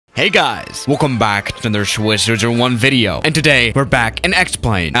Hey guys, welcome back to another Swiss01 video, and today we're back in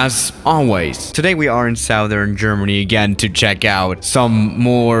X-Plane, as always. Today we are in southern Germany again to check out some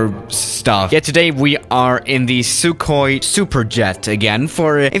more stuff. Yeah, today we are in the Sukhoi Superjet again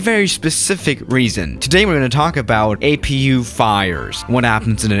for a very specific reason. Today we're going to talk about APU fires, what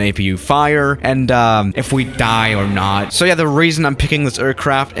happens in an APU fire, and if we die or not. So yeah, the reason I'm picking this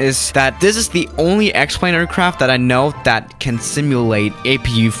aircraft is that this is the only X-Plane aircraft that I know that can simulate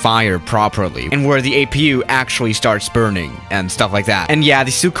APU fire properly, and where the APU actually starts burning and stuff like that. And yeah, the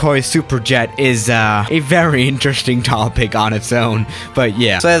Sukhoi Superjet is a very interesting topic on its own, but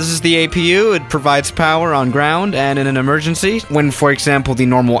yeah. So this is the APU. It provides power on ground and in an emergency when, for example, the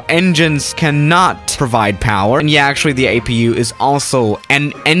normal engines cannot provide power. And yeah, actually the APU is also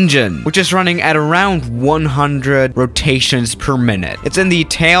an engine, which is running at around 100 rotations per minute. It's in the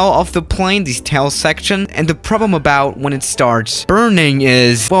tail of the plane, the tail section, and the problem about when it starts burning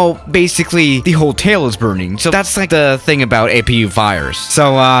is, well, basically the whole tail is burning. So that's like the thing about APU fires.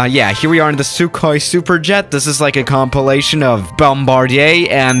 So yeah, here we are in the Sukhoi Superjet. This is like a compilation of Bombardier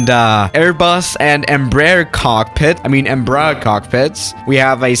and Airbus and Embraer cockpits. We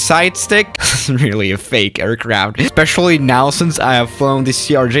have a side stick. This is really a fake aircraft, especially now since I have flown the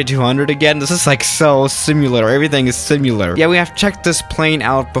CRJ200 again. This is like so similar. Everything is similar. Yeah, we have checked this plane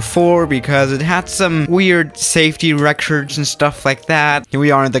out before because it had some weird safety records and stuff like that. Here we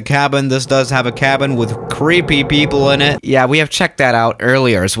are in the cabin. This does have a cabin with creepy people in it. Yeah, we have checked that out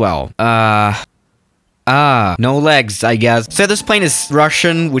earlier as well. No legs, I guess. So this plane is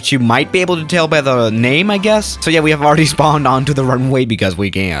Russian, which you might be able to tell by the name, I guess. So yeah, we have already spawned onto the runway because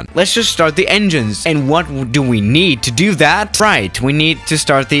we can. Let's just start the engines. And what do we need to do that? Right, we need to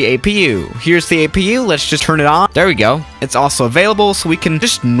start the APU. Here's the APU. Let's just turn it on. There we go. It's also available, so we can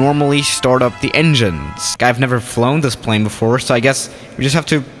just normally start up the engines. I've never flown this plane before, so I guess we just have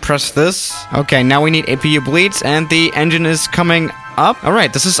to press this. Okay, now we need APU bleeds, and the engine is coming up.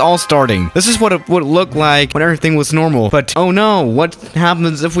 Alright, this is all starting. This is what it would look like when everything was normal. But, oh no, what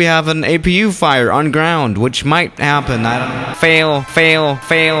happens if we have an APU fire on ground? Which might happen. I don't know. Fail.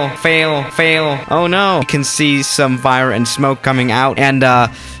 Oh no. You can see some fire and smoke coming out. And,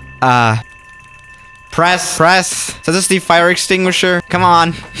 press. So this is the fire extinguisher. Come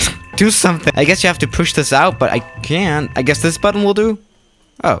on. Do something. I guess you have to push this out, but I can't. I guess this button will do.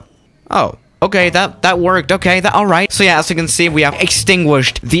 Oh. Okay, that worked. Okay, alright. So yeah, as you can see, we have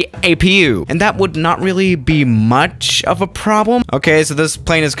extinguished the APU. And that would not really be much of a problem. Okay, so this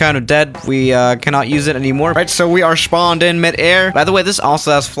plane is kind of dead. We cannot use it anymore. Right, so we are spawned in mid-air. By the way, this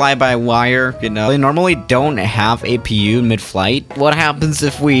also has fly-by-wire. You know, they normally don't have APU mid-flight. What happens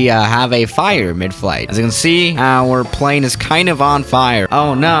if we have a fire mid-flight? As you can see, our plane is kind of on fire.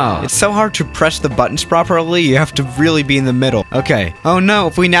 Oh no. It's so hard to press the buttons properly. You have to really be in the middle. Okay. Oh no,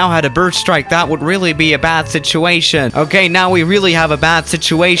 if we now had a bird strike, that would really be a bad situation. Okay, now we really have a bad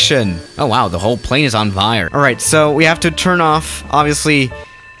situation. Oh wow, the whole plane is on fire. Alright, so we have to turn off, obviously,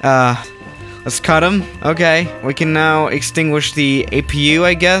 let's cut him. Okay, we can now extinguish the APU,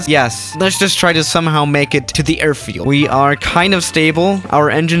 I guess. Yes, let's just try to somehow make it to the airfield. We are kind of stable. Our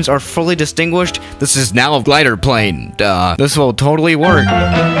engines are fully distinguished. This is now a glider plane. This will totally work.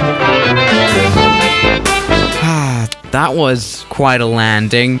 That was quite a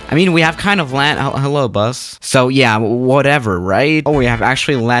landing. I mean, we have kind of hello, bus. So yeah, whatever, right? Oh, we have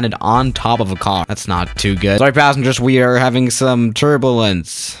actually landed on top of a car. That's not too good. Sorry, passengers, we are having some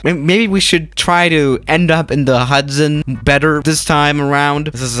turbulence. Maybe we should try to end up in the Hudson better this time around.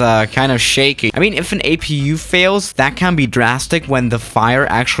 This is kind of shaky. I mean, if an APU fails, that can be drastic when the fire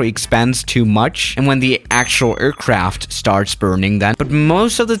actually expands too much and when the actual aircraft starts burning then. But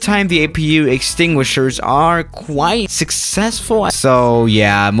most of the time, the APU extinguishers are quite successful. So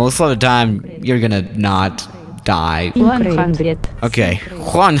yeah, most of the time you're gonna not die. 100. Okay,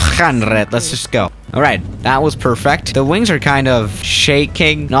 100. Let's just go. Alright, that was perfect. The wings are kind of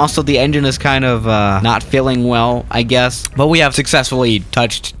shaking, and also the engine is kind of not feeling well, I guess. But we have successfully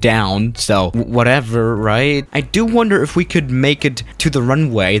touched down, so whatever, right? I do wonder if we could make it to the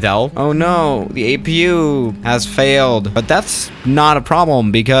runway, though. Oh no, the APU has failed. But that's not a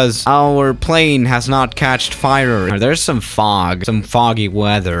problem, because our plane has not catched fire. There's some fog, some foggy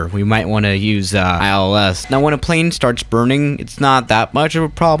weather. We might want to use ILS. Now, when a plane starts burning, it's not that much of a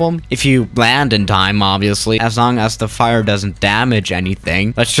problem. If you land in time, obviously, as long as the fire doesn't damage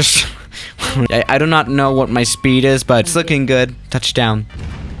anything. Let's just I do not know what my speed is, but it's looking good. Touchdown.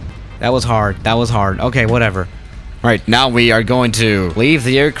 That was hard. Okay, whatever. Right, now we are going to leave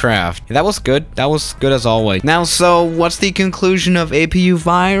the aircraft. That was good. That was good as always. Now, so what's the conclusion of APU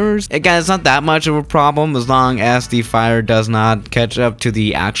fires? Again, it's not that much of a problem as long as the fire does not catch up to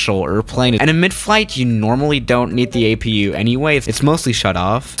the actual airplane. And in mid-flight, you normally don't need the APU anyway. It's mostly shut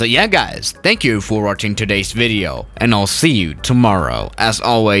off. So yeah, guys, thank you for watching today's video, and I'll see you tomorrow. As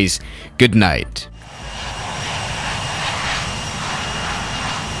always, good night.